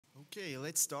Okay,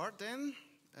 let's start then.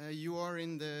 You are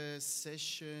in the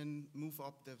session Move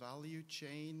Up the Value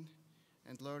Chain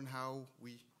and learn how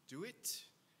we do it.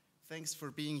 Thanks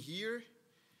for being here.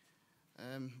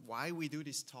 Why we do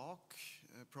this talk,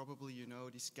 probably you know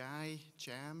this guy,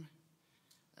 Jam.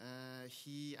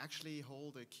 He actually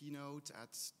held a keynote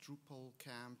at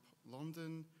DrupalCamp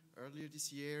London earlier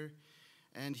this year,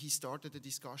 and he started a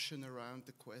discussion around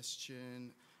the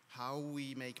question how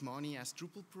we make money as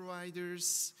Drupal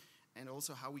providers and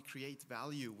also how we create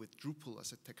value with Drupal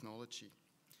as a technology.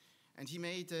 And he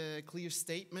made a clear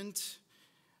statement,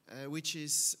 which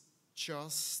is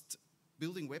just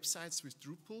building websites with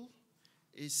Drupal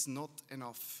is not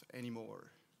enough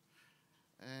anymore.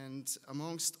 And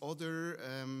amongst other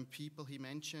people, he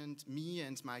mentioned me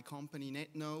and my company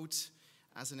NETNODE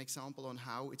as an example on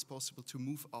how it's possible to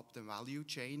move up the value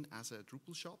chain as a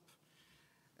Drupal shop.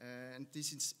 And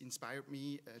this inspired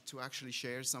me to actually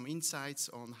share some insights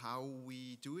on how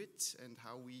we do it and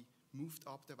how we moved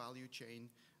up the value chain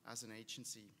as an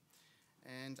agency.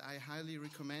 And I highly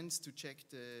recommend to check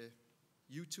the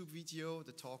YouTube video.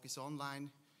 The talk is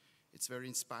online. It's very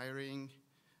inspiring.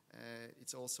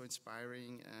 It's also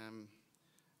inspiring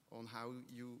on how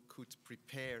you could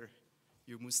prepare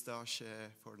your mustache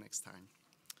for next time.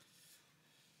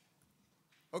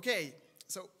 Okay.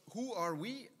 So who are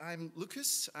we? I'm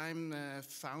Lukas. I'm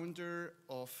founder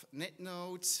of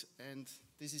NETNODE, and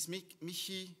this is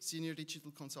Michi, Senior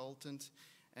Digital Consultant,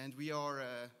 and we are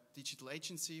a digital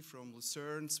agency from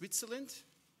Lucerne, Switzerland,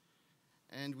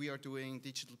 and we are doing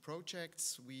digital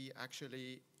projects. We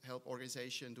actually help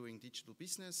organizations doing digital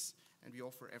business, and we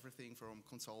offer everything from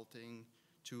consulting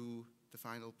to the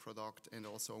final product and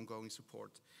also ongoing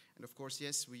support. And of course,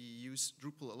 yes, we use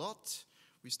Drupal a lot.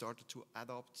 We started to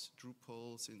adopt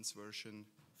Drupal since version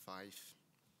 5.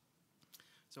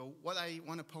 So what I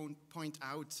want to point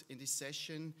out in this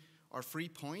session are 3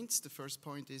 points. The first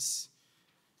point is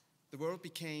the world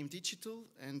became digital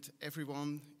and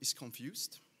everyone is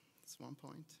confused. That's one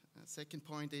point. Second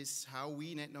point is how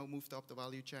we NetNode moved up the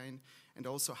value chain and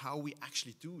also how we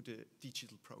actually do the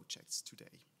digital projects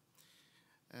today.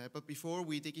 But before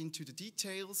we dig into the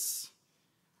details,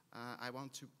 I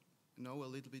want to know a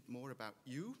little bit more about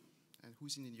you and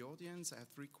who's in the audience. I have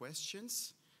 3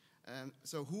 questions.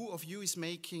 So who of you is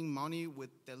making money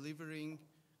with delivering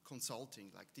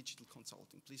consulting, like digital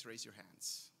consulting? Please raise your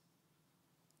hands.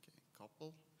 Okay,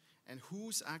 couple. And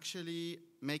who's actually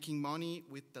making money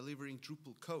with delivering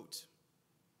Drupal code?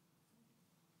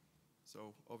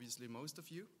 So obviously most of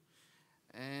you.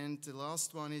 And the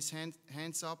last one is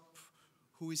hands up.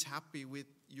 Who is happy with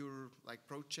your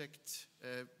project,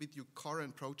 with your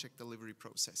current project delivery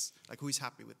process? Like, who is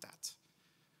happy with that?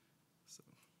 So,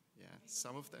 yeah,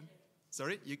 some of them.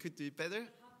 Sorry, you could do it better?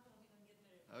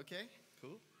 Okay,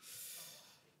 cool.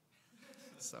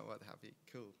 Somewhat happy,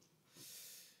 cool.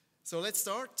 So let's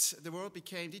start. The world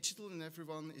became digital and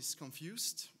everyone is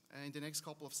confused. In the next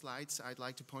couple of slides, I'd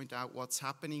like to point out what's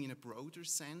happening in a broader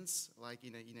sense, like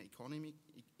in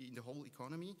the whole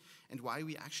economy, and why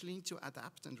we actually need to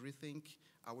adapt and rethink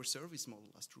our service model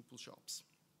as Drupal shops.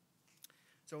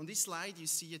 So on this slide, you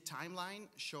see a timeline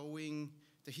showing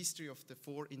the history of the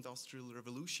 4 industrial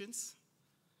revolutions.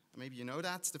 Maybe you know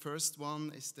that. The first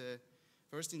one is the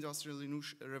first industrial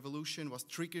revolution was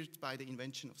triggered by the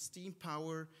invention of steam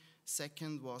power.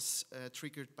 Second was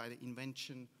triggered by the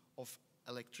invention of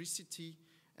electricity.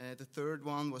 The third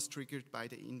one was triggered by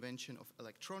the invention of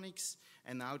electronics.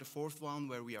 And now the fourth one,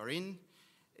 where we are in,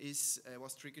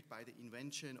 was triggered by the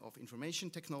invention of information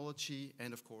technology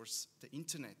and, of course, the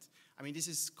internet. I mean, this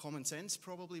is common sense,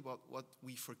 probably. What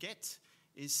we forget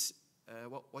is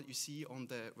what you see on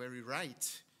the very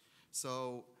right.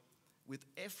 So with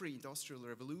every industrial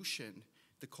revolution,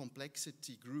 the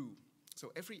complexity grew.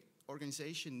 So every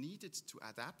organization needed to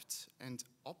adapt and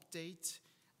update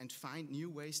and find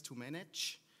new ways to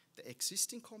manage the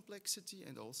existing complexity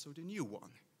and also the new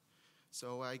one.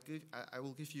 So I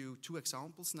will give you 2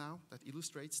 examples now that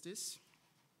illustrates this.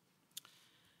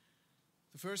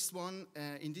 The first one,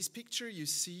 in this picture, you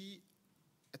see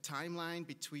a timeline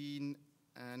between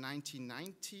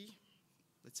 1990,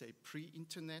 let's say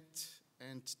pre-internet,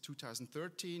 and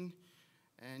 2013.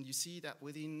 And you see that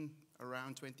within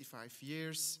around 25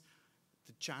 years,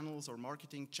 the channels or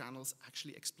marketing channels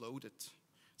actually exploded.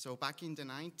 So back in the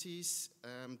 90s,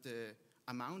 the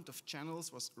amount of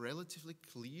channels was relatively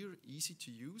clear, easy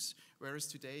to use, whereas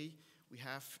today we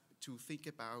have to think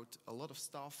about a lot of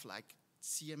stuff like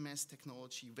CMS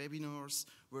technology, webinars,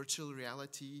 virtual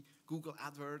reality, Google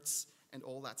AdWords, and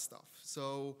all that stuff.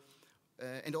 So,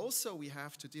 and also we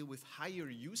have to deal with higher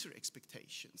user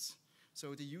expectations.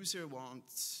 So the user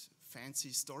wants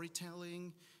fancy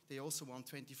storytelling. They also want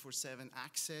 24/7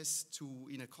 access to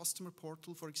in a customer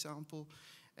portal, for example.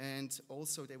 And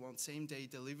also they want same-day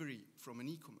delivery from an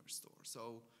e-commerce store.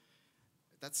 So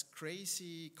that's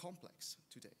crazy complex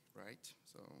today, right?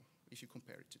 So if you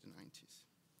compare it to the 90s.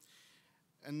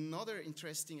 Another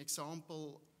interesting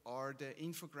example are the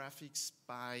infographics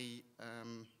by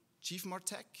Chief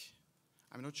Martech.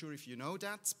 I'm not sure if you know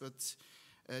that, but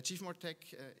Chief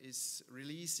Martech is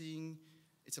releasing,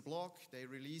 it's a blog, they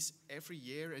release every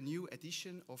year a new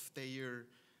edition of their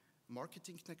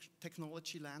marketing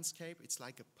technology landscape. It's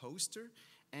like a poster,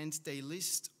 and they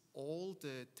list all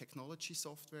the technology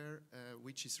software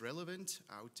which is relevant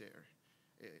out there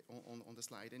on the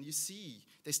slide. And you see,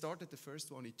 they started the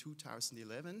first one in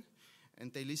 2011,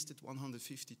 and they listed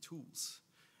 150 tools.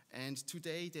 And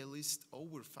today they list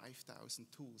over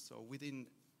 5,000 tools. So within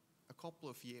a couple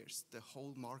of years, the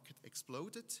whole market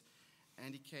exploded,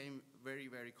 and it became very,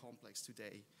 very complex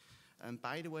today. And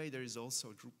by the way, there is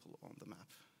also Drupal on the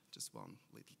map, just one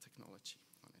little technology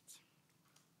on it.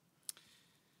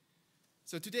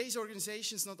 So today's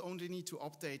organizations not only need to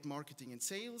update marketing and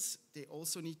sales, they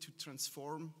also need to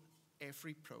transform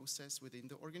every process within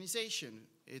the organization.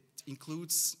 It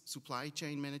includes supply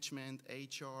chain management,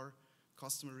 HR,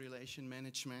 customer relation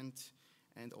management,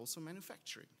 and also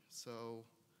manufacturing. So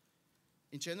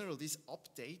in general, this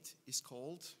update is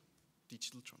called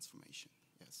digital transformation,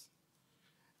 yes.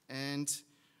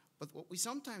 But what we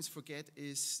sometimes forget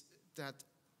is that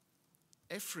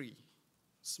every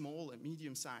small and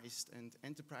medium-sized and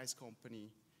enterprise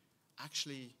company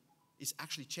is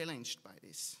actually challenged by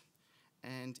this.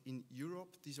 And in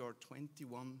Europe, these are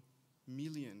 21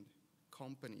 million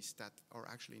companies that are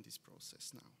actually in this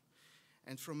process now.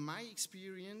 And from my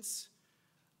experience,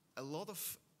 a lot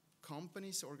of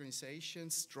companies,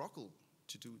 organizations struggle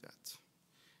to do that.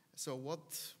 So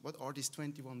what are these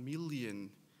 21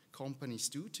 million companies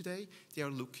do today? They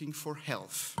are looking for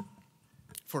help.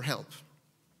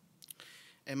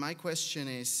 And my question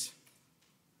is,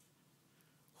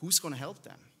 who's going to help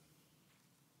them?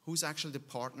 Who's actually the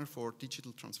partner for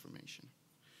digital transformation?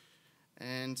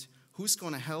 And who's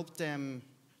going to help them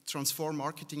transform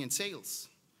marketing and sales?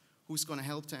 Who's going to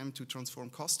help them to transform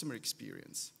customer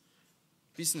experience,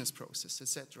 business process,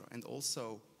 etc.? And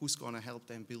also, who's going to help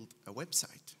them build a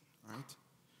website, right?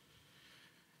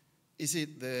 Is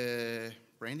it the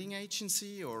branding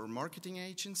agency or marketing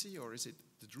agency, or is it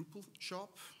the Drupal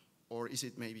shop? Or is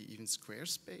it maybe even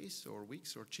Squarespace or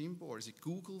Wix or Jimbo, or is it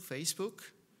Google, Facebook?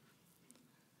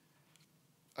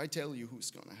 I tell you who's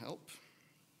going to help.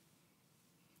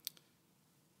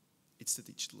 It's the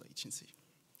digital agency.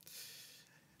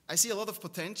 I see a lot of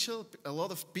potential, a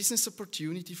lot of business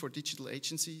opportunity for digital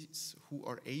agencies who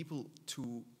are able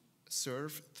to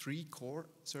serve 3 core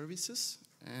services,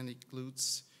 and it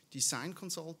includes design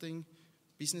consulting,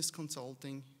 business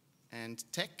consulting, and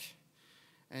tech.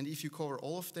 And if you cover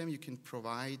all of them, you can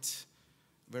provide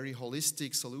very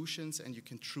holistic solutions, and you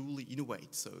can truly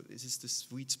innovate. So this is the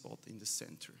sweet spot in the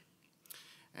center.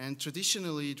 And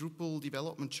traditionally, Drupal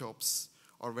development jobs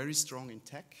are very strong in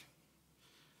tech,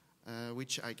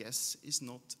 which I guess is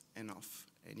not enough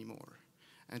anymore.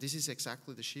 And this is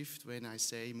exactly the shift when I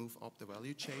say move up the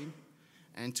value chain.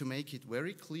 And to make it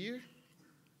very clear,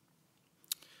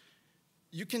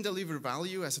 you can deliver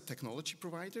value as a technology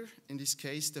provider. In this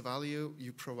case, the value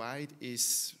you provide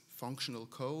is functional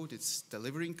code, it's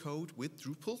delivering code with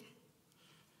Drupal.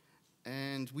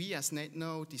 And we as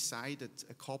NETNODE decided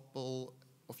a couple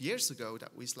of years ago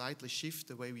that we slightly shift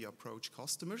the way we approach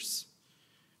customers.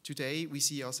 Today, we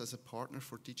see us as a partner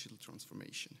for digital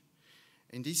transformation.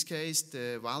 In this case,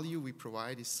 the value we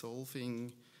provide is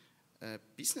solving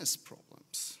business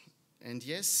problems. And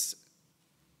yes,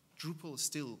 Drupal is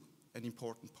still an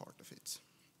important part of it.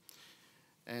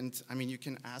 And I mean, you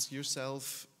can ask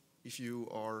yourself if you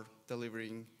are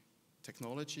delivering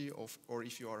technology or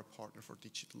if you are a partner for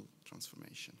digital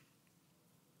transformation.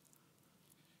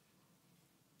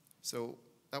 So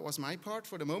that was my part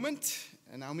for the moment.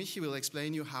 And now Michi will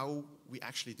explain you how we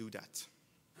actually do that.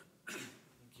 Thank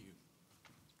you.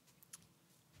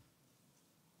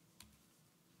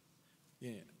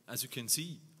 Yeah, as you can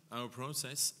see, our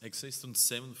process exists on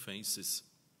 7 phases.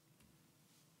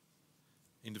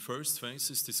 In the first phase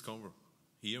is discover.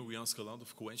 Here we ask a lot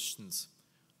of questions.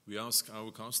 We ask our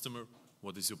customer,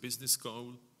 what is your business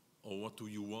goal? Or what do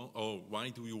you want? Or why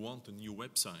do you want a new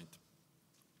website?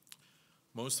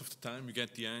 Most of the time we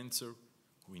get the answer,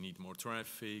 we need more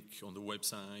traffic on the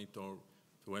website, or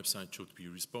the website should be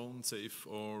responsive,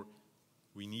 or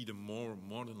we need a more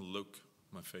modern look,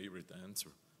 my favorite answer.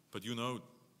 But you know,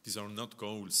 these are not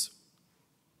goals.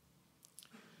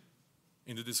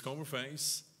 In the discover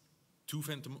phase, two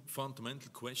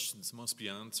fundamental questions must be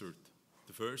answered.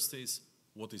 The first is,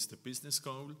 what is the business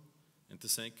goal? And the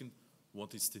second,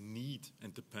 what is the need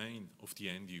and the pain of the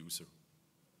end user?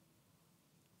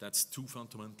 That's two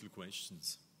fundamental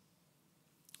questions.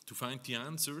 To find the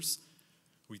answers,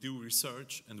 we do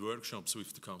research and workshops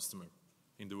with the customer.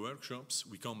 In the workshops,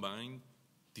 we combine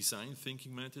design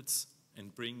thinking methods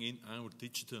and bring in our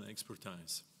digital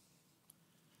expertise.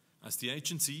 As the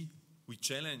agency, we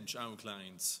challenge our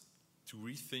clients to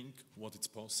rethink what is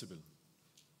possible.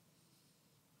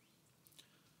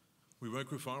 We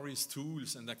work with various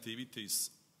tools and activities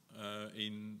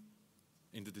in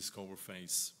the discover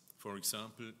phase. For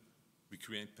example, we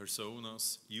create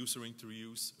personas, user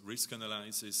interviews, risk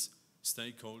analysis,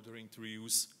 stakeholder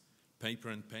interviews, paper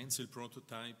and pencil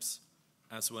prototypes,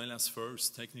 as well as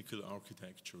first technical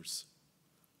architectures.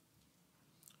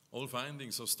 All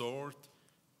findings are stored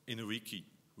in a wiki.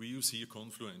 We use here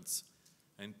Confluence.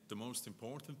 And the most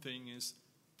important thing is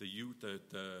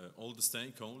that all the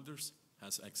stakeholders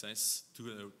has access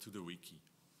to the wiki.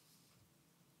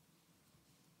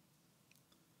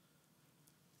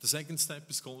 The second step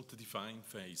is called the define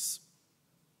phase.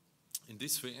 In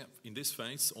this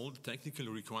phase, all the technical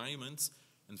requirements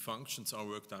and functions are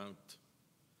worked out.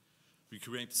 We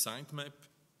create a sitemap,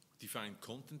 define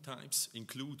content types,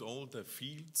 include all the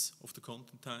fields of the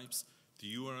content types,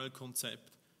 the URL concept,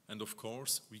 and of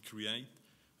course, we create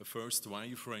a first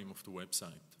wireframe of the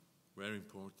website. Very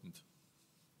important.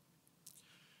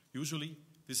 Usually,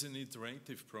 this is an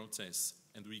iterative process,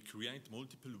 and we create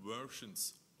multiple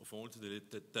versions of all the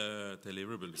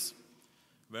deliverables.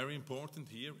 Very important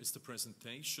here is the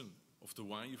presentation of the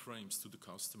wireframes to the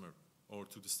customer or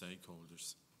to the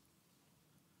stakeholders.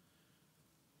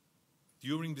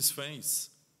 During this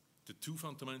phase, the two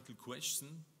fundamental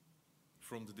questions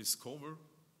from the discover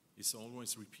is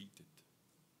always repeated.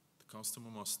 The customer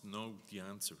must know the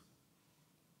answer.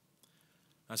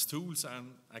 As tools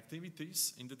and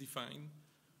activities in the define,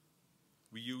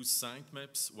 we use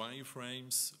sitemaps,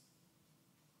 wireframes,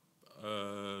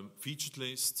 featured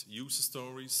lists, user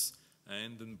stories,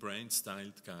 and a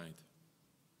brand-styled guide.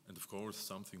 And of course,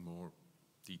 something more,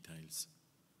 details.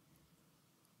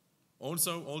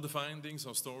 Also, all the findings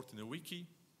are stored in a wiki,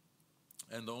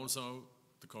 and also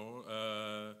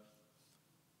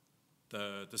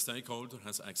the stakeholder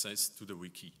has access to the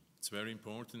wiki. It's very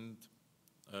important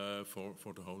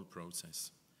for the whole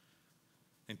process.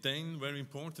 And then, very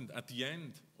important, at the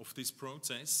end of this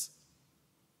process,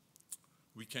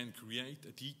 we can create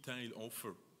a detailed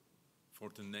offer for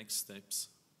the next steps.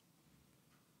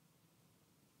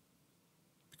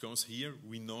 Because here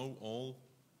we know all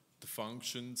the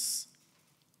functions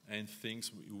and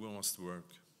things we must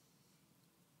work.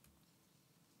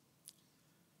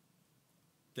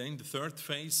 Then the third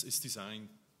phase is design.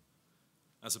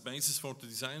 As a basis for the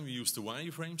design, we use the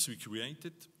wireframes we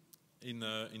created in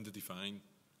the define.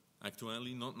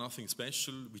 Actually, nothing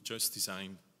special, we just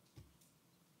design.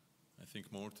 I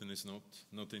think Morten is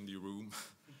not in the room.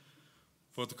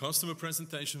 For the customer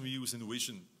presentation, we use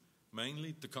InVision.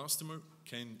 Mainly, the customer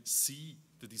can see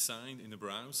the design in a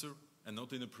browser and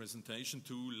not in a presentation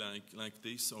tool like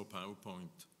this or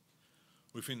PowerPoint.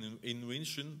 Within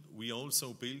InVision, we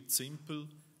also build simple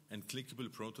and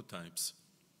clickable prototypes.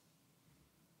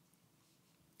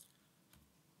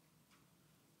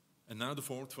 And now the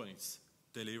fourth phase,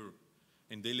 deliver.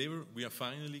 In deliver, we are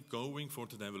finally going for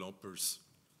the developers.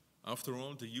 After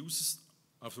all the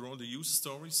user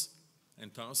stories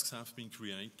and tasks have been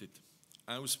created,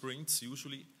 our sprints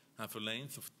usually have a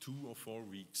length of 2 or 4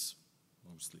 weeks,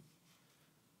 mostly.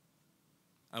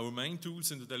 Our main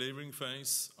tools in the delivering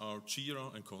phase are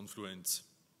Jira and Confluence.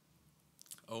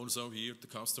 Also here, the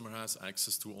customer has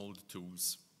access to all the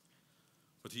tools.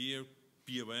 But here,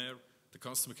 be aware, the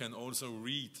customer can also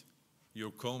read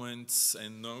your comments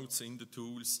and notes in the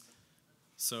tools.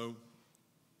 So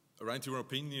write your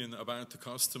opinion about the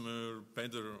customer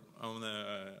better on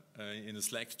in a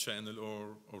Slack channel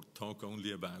or talk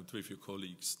only about with your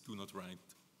colleagues. Do not write.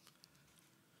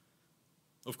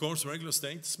 Of course, regular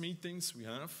status meetings we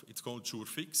have. It's called Sure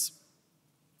Fix.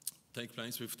 Take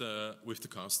place with the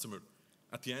customer.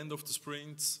 At the end of the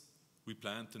sprints, we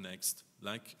plan the next,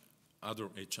 like other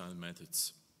agile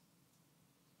methods.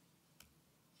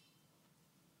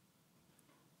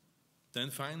 Then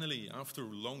finally, after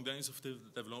long days of the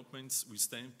developments, we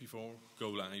stand before go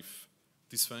live.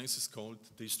 This phase is called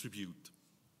distribute.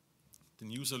 The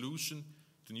new solution,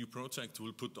 the new project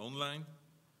will put online,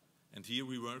 and here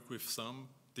we work with some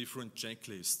different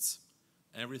checklists.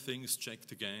 Everything is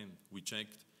checked again. We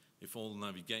checked if all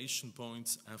navigation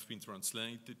points have been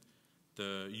translated,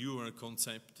 the URL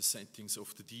concept, the settings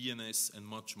of the DNS, and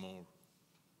much more.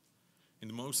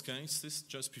 In most cases,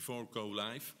 just before go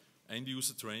live,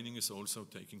 end-user training is also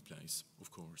taking place,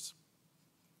 of course.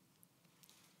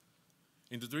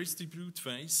 In the distribute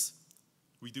phase,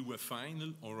 we do a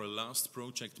final or a last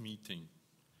project meeting.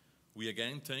 We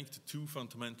again take the two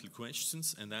fundamental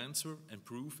questions and answer and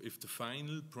prove if the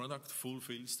final product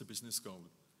fulfills the business goal.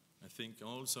 I think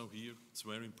also here it's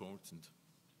very important.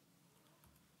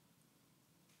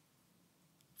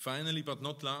 Finally, but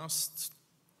not last,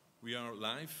 we are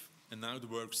live and now the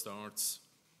work starts.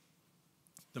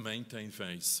 The maintain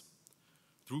phase.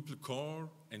 Drupal core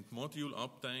and module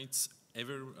updates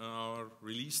are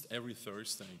released every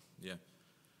Thursday. Yeah.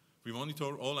 We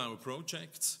monitor all our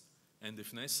projects, and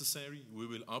if necessary, we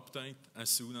will update as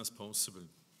soon as possible.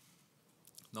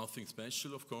 Nothing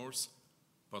special, of course,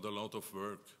 but a lot of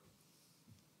work.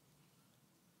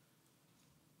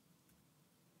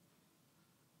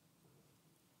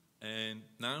 And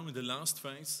now in the last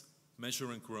phase,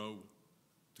 measure and grow.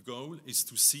 The goal is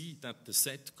to see that the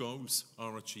set goals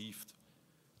are achieved.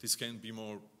 This can be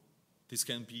more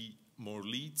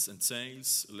leads and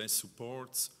sales, less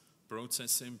supports,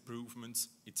 process improvements,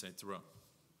 etc.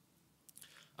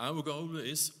 Our goal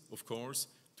is, of course,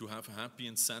 to have a happy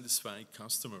and satisfied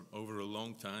customer over a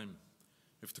long time.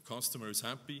 If the customer is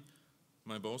happy,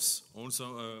 my boss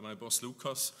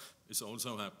Lukas is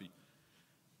also happy.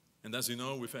 And as you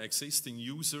know, with an existing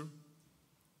user,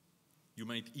 you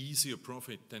make easier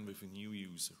profit than with a new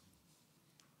user.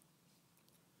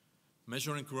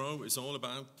 Measure and grow is all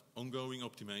about ongoing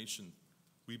optimization.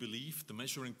 We believe the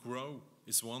measure and grow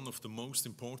is one of the most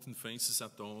important phases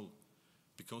at all,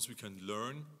 because we can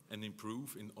learn and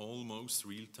improve in almost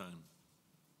real time.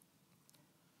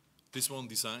 This one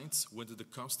decides whether the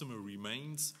customer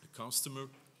remains a customer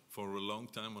for a long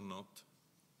time or not.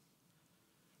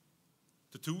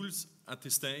 The tools at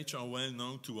this stage are well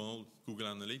known to all: Google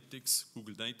Analytics,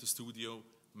 Google Data Studio,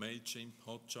 MailChimp,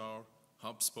 Hotjar,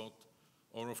 HubSpot,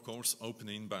 or of course Open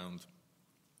Inbound.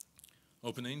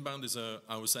 Open Inbound is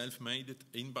our self-made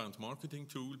inbound marketing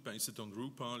tool based on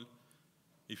Drupal.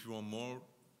 If you want more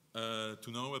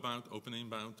to know about Open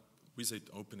Inbound,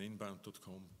 visit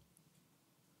openinbound.com.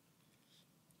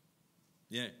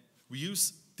 Yeah, we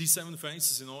use these 7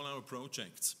 phases in all our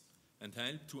projects and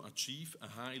help to achieve a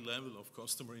high level of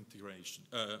customer integration,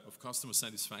 of customer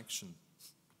satisfaction.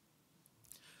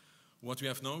 What we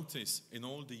have noticed in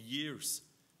all the years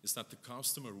is that the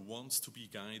customer wants to be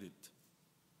guided.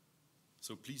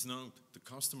 So please note, the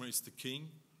customer is the king,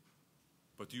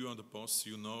 but you are the boss,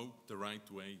 you know the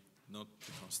right way, not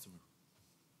the customer.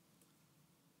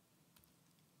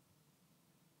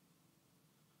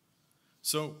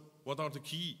 So, what are the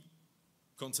key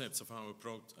concepts of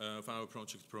our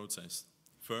project process?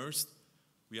 First,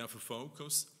 we have a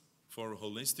focus for a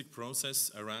holistic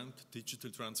process around digital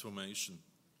transformation.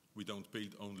 We don't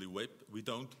build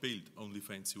only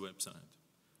fancy website.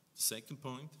 The second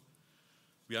point,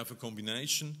 we have a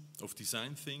combination of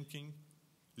design thinking,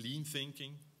 lean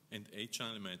thinking, and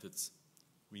agile methods.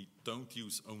 We don't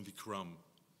use only Scrum.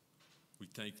 We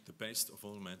take the best of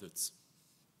all methods.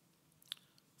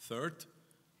 Third,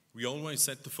 we always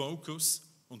set the focus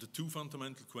on the 2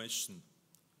 fundamental questions.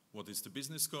 What is the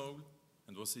business goal,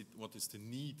 and what is the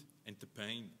need and the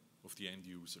pain of the end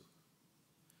user?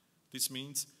 This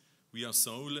means we are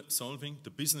solving the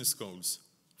business goals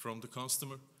from the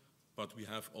customer, but we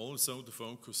have also the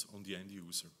focus on the end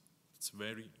user. It's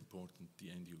very important,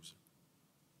 the end user.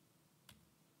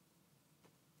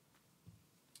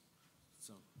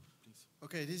 So, please.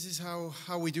 Okay, this is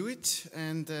how we do it,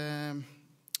 and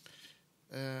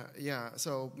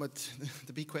but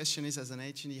the big question is, as an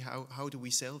agency, how do we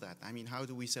sell that? I mean, how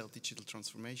do we sell digital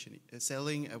transformation?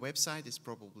 Selling a website is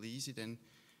probably easy than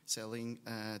selling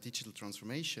digital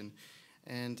transformation.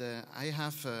 And I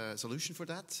have a solution for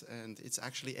that, and it's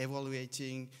actually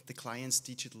evaluating the client's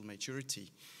digital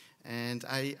maturity. And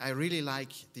I really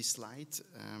like this slide.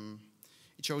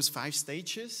 It shows 5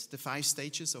 stages, the 5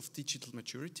 stages of digital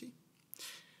maturity.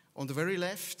 On the very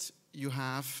left, you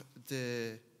have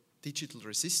the digital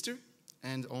resistor,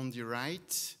 and on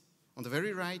the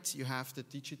very right, you have the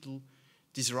digital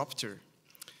disruptor.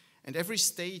 And every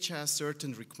stage has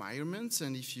certain requirements,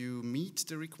 and if you meet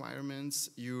the requirements,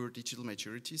 your digital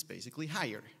maturity is basically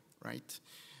higher, right?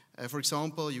 For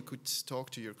example, you could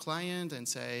talk to your client and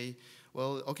say,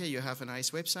 well, okay, you have a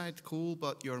nice website, cool,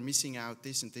 but you're missing out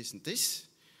this and this and this.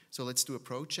 So let's do a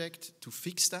project to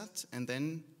fix that, and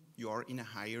then you are in a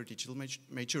higher digital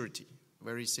maturity.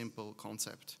 Very simple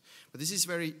concept. But this is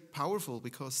very powerful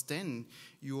because then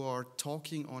you are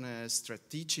talking on a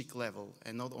strategic level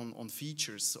and not on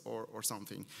features or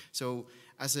something. So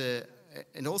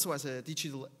and also as a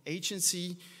digital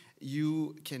agency,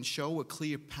 you can show a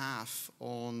clear path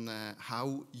on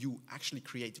how you actually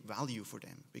create value for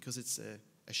them, because it's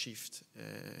a shift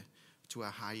to a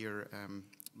higher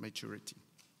maturity.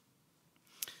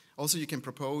 Also, you can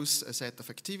propose a set of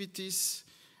activities,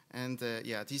 and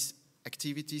these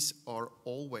activities are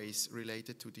always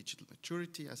related to digital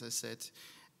maturity, as I said,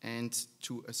 and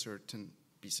to a certain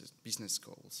business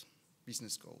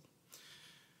goal.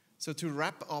 So to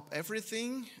wrap up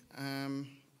everything,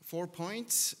 4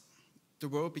 points. The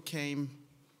world became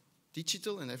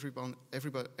digital and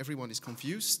everyone is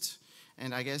confused.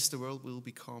 And I guess the world will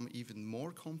become even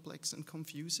more complex and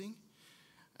confusing.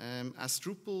 As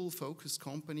Drupal-focused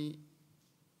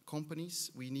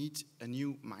companies, we need a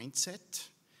new mindset.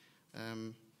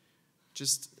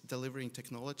 Just delivering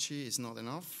technology is not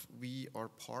enough. We are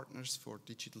partners for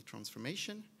digital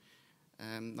transformation.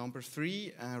 Number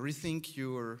 3, rethink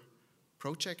your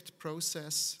project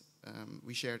process.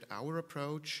 We shared our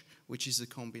approach, which is a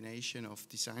combination of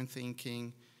design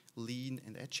thinking, lean,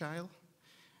 and agile.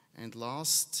 And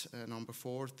last, number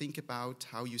 4, think about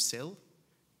how you sell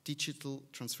digital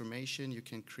transformation. You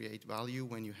can create value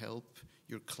when you help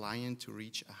your client to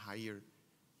reach a higher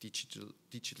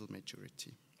digital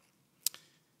maturity.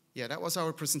 Yeah, that was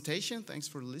our presentation. Thanks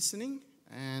for listening.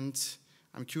 And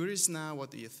I'm curious now, what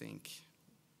do you think?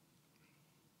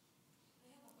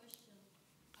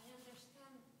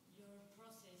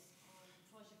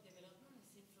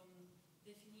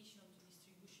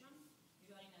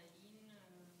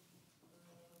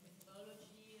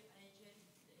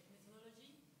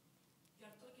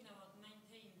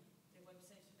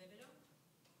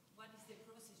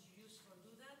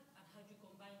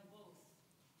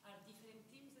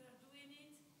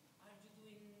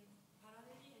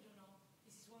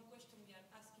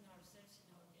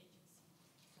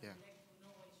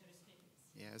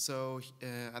 So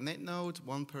at NetNode,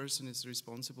 one person is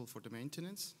responsible for the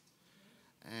maintenance,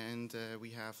 and we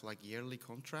have like yearly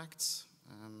contracts,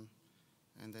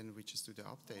 and then we just do the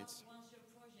updates. Once your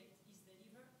project is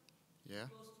delivered, yeah.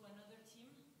 It goes to another team.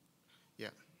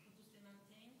 Yeah. Who does the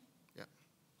maintain? Yeah.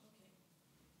 Okay.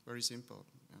 Very simple.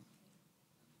 Yeah.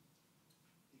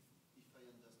 If I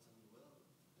understand well,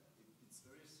 it's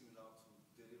very similar to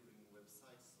delivering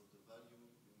websites. So the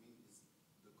value you mean is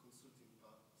the consulting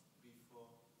part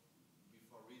before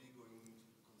really going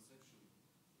into the conception.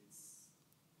 It's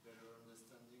better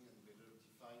understanding and better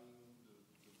defining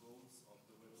the goals of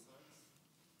the websites.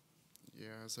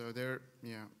 Yeah, so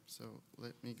so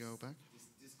let me go back. This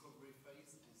discovery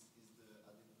phase is the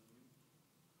added value?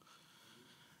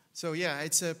 So yeah,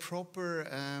 it's a proper,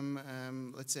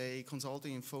 let's say,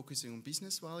 consulting and focusing on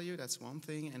business value. That's one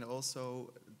thing, and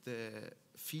also the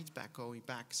feedback going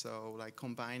back. So like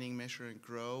combining measure and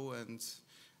grow and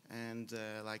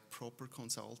like proper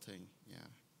consulting, yeah.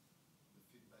 The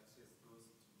feedback goes to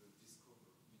the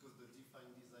discover, because the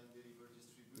define, design, deliver,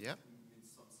 distribute means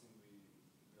something we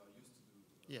are used to do.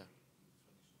 Yeah.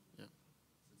 Traditionally. Yeah.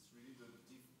 So it's really the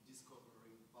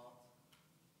discovering part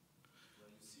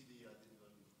where you see the added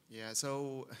value. Yeah.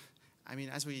 So, I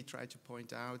mean, as we try to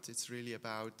point out, it's really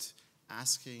about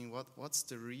asking what's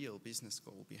the real business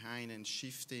goal behind, and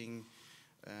shifting.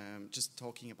 Just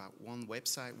talking about one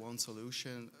website, one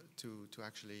solution, to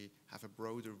actually have a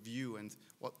broader view, and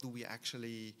what do we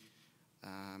actually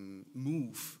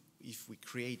move if we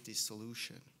create this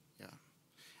solution. Yeah.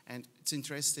 And it's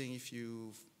interesting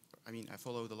I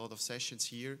followed a lot of sessions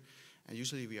here, and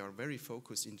usually we are very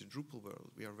focused in the Drupal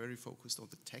world. We are very focused on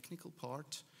the technical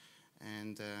part,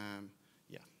 and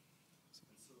yeah. So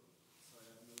I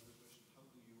have another question. How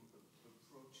do you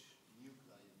approach new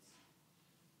clients?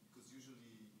 Because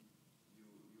usually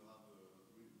you have a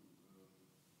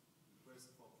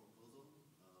request for proposal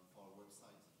for a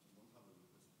website. You don't have a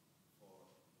request for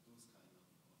those kind of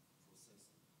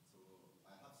process. So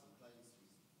I have some clients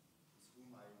with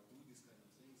whom I do these kind of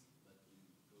things, but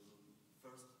it goes on.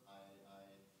 First I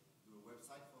do a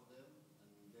website for them,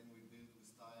 and then we build with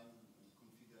time and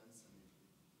confidence.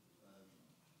 And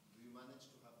do you manage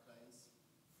to have clients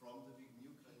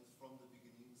new clients from the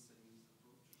beginning selling this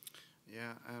approach?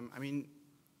 Yeah,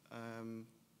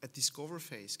 a discover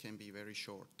phase can be very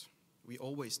short. We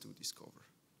always do discover.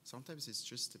 Sometimes it's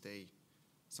just a day.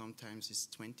 Sometimes it's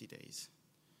 20 days.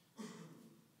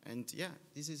 And yeah,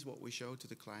 this is what we show to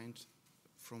the client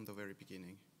from the very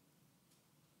beginning.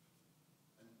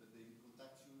 But they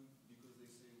contact you because they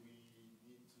say we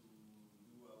need to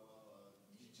do our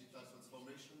digital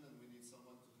transformation and we need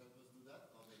someone to help us do that?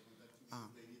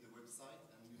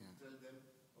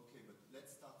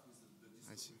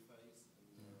 I see. phase.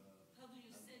 How do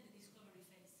you sell the discovery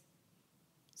phase?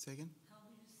 Say again? How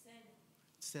do you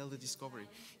Sell the your discovery.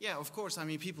 clients? Yeah, of course. I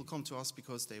mean, people come to us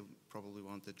because they probably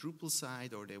want the Drupal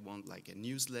side, or they want like a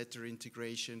newsletter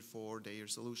integration for their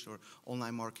solution, or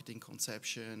online marketing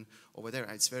conception, or whatever.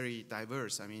 It's very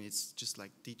diverse. I mean, it's just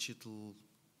like digital,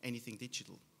 anything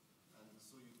digital. And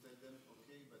so you tell them,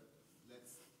 okay, but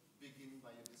let's begin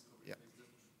by a discovery Yeah. phase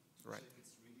just to Right. check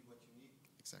it's really what you need.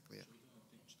 Exactly. Yeah.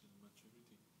 Digital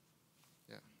maturity.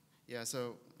 Yeah.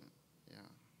 So, yeah.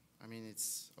 I mean,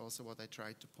 it's also what I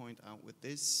tried to point out with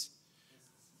this.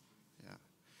 Yeah.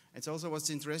 It's also what's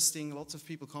interesting. Lots of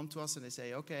people come to us and they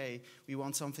say, okay, we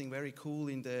want something very cool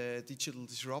in the digital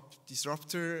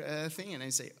disruptor thing. And I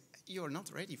say, you're not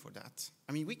ready for that.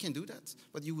 I mean, we can do that,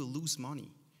 but you will lose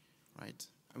money, right?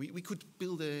 We could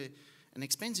build an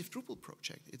expensive Drupal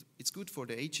project. It's good for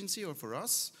the agency or for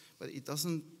us, but it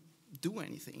doesn't do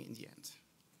anything in the end.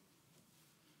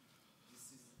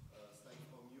 This is slightly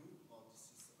from you, or this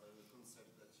is a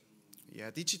concept that you... Yeah,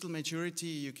 digital maturity,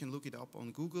 you can look it up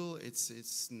on Google.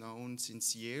 It's known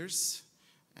since years,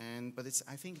 but it's,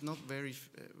 I think, not very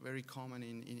very common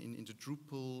in the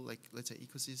Drupal, like, let's say,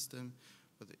 ecosystem.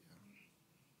 But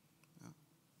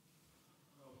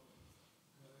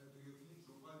Do you think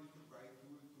Drupal is the right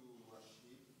tool to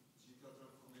achieve digital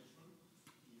transformation?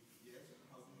 If yes,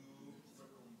 how do you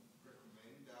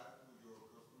recommend that to your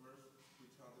customers?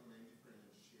 Which are the main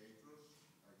differentiators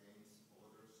against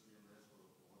other CMS or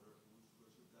other tools to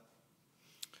achieve that?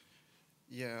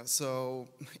 yeah, so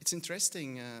it's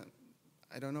interesting.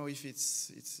 I don't know if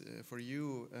it's for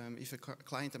you. If a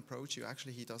client approach you,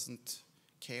 actually he doesn't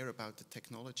care about the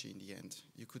technology in the end.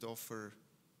 You could offer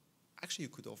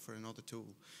another tool.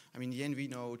 I mean, in the end, we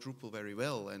know Drupal very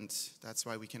well, and that's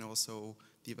why we can also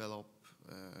develop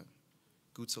a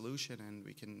good solution, and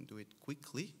we can do it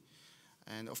quickly.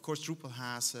 And of course, Drupal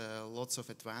has lots of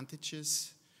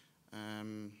advantages. I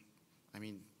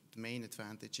mean, the main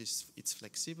advantage is its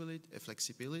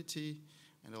flexibility,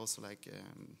 and also like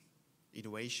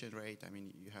innovation rate. I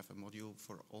mean, you have a module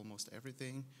for almost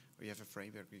everything, or you have a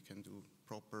framework you can do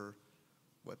proper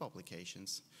web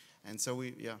applications. And so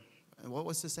yeah. And what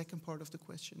was the second part of the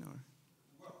question? Or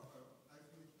Well, I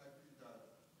think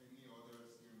that any other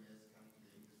CMS can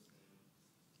claim the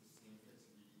same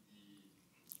flexibility,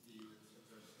 speed,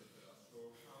 etc., etc.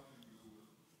 So how do you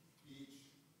pitch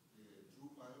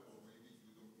Drupal, or maybe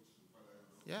you don't pitch Drupal, I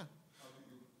don't know. yeah, How do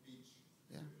you pitch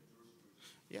Yeah. your solution?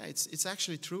 yeah, it's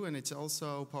actually true, and it's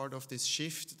also part of this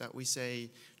shift that we say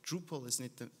Drupal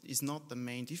is not the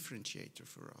main differentiator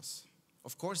for us.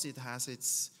 Of course, it has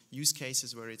its use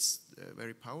cases where it's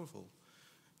very powerful.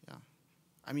 Yeah,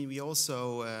 I mean, we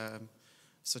also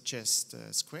suggest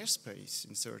Squarespace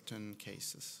in certain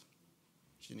cases.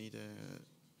 If you need a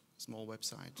small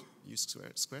website, use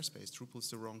Squarespace. Drupal is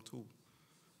the wrong tool.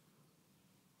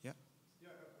 Yeah. Yeah,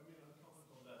 I mean, I'll comment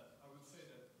on that. I would say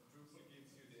that Drupal gives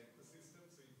you the ecosystem,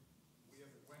 so we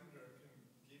as a vendor can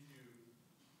give you,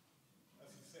 as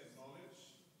you said,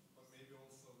 knowledge, but maybe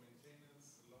also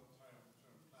maintenance, a long-term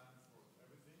plan for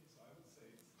everything. So I would say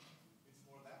it's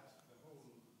more that, the whole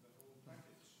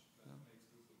package that makes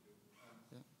Drupal good. And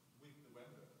Yeah. with the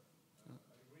vendor,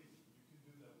 I agree. You can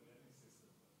do that with any system.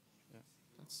 Yeah,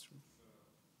 that's true. So,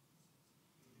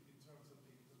 in terms of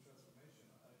digital transformation,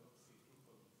 I don't see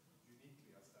Drupal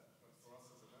uniquely as that. But for us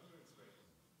as a vendor, it's great.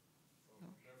 So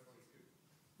therefore, it's good.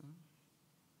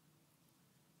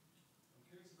 I'm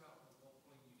curious about at what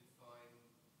point you define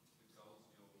the goals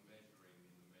you're measuring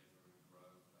in the measure and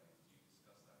grow phase. Do you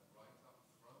discuss that right up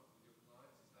front with your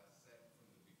clients? Is that set from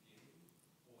the beginning?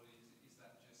 Or is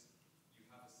that just you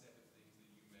have a set of things that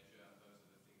you measure and those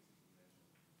are the things that you measure?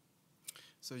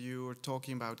 So you were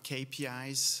talking about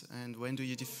KPIs, and when do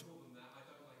you Call them that. I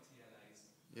don't like TLAs.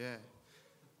 Yeah.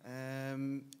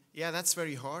 Yeah, that's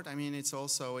very hard. I mean, it's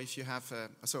also if you have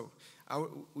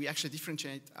we actually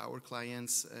differentiate our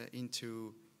clients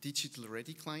into digital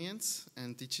ready clients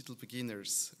and digital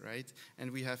beginners, right? And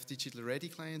we have digital ready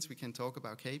clients, we can talk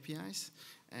about KPIs.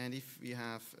 And if we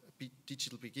have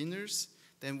digital beginners,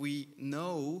 then we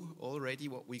know already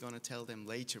what we're going to tell them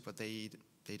later, but they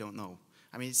don't know.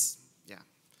 I mean, yeah.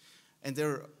 And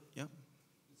they're, yeah.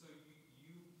 So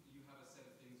you have a set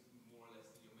of things more or less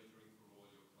that you're measuring for all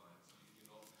your clients.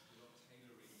 You're not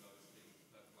tailoring those things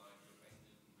per client. You're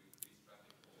basically looking to increase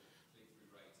traffic or click-through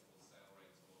rates or sale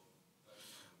rates or those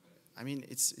kind of measures. I mean,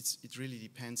 it really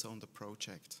depends on the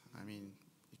project. I mean,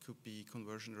 it could be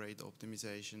conversion rate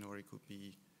optimization, or it could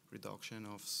be reduction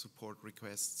of support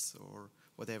requests or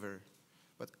whatever.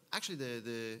 But actually,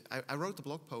 I wrote a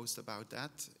blog post about that.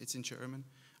 It's in German.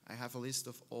 I have a list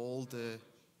of all the.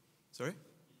 Sorry?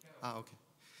 Ah, okay.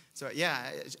 So yeah,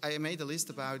 I made a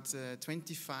list about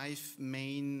 25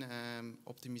 main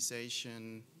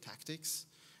optimization tactics,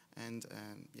 and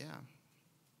yeah.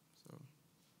 So,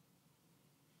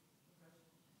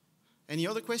 any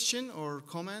other question or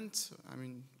comment? I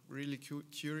mean, really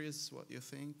curious what you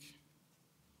think.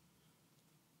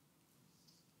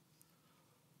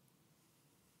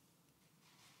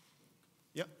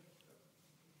 Yeah.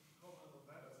 Comment on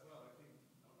that as well. I think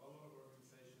a lot of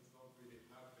organizations don't really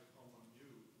have the common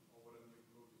view of what a new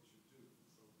project should do.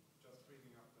 So just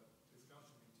bringing up that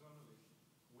discussion internally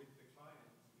with the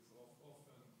client is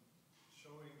often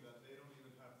showing that they don't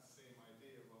even have the same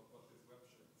idea about what this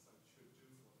website should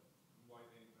do for them and why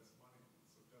they invest money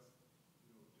in it. So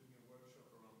just doing a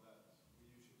workshop around that, we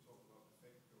usually talk about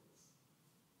effect goals,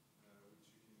 which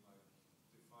you can like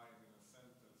define in a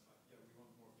sentence, like yeah, we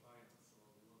want more clients or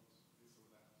we want this or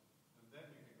that, and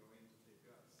then you can go into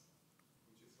KPIs,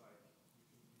 which is like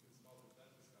you can start with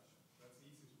that discussion. That's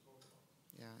easy to talk about.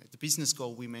 Yeah, the business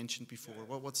goal we mentioned before.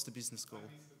 Yeah. What's the business goal?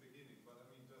 That means the beginning, but I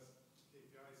mean, just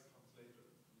KPIs comes later.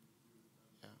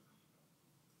 Yeah.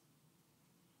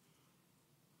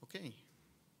 Okay.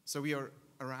 So we are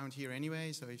around here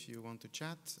anyway, so if you want to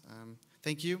chat,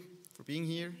 thank you for being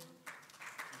here.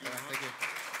 Thank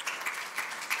you.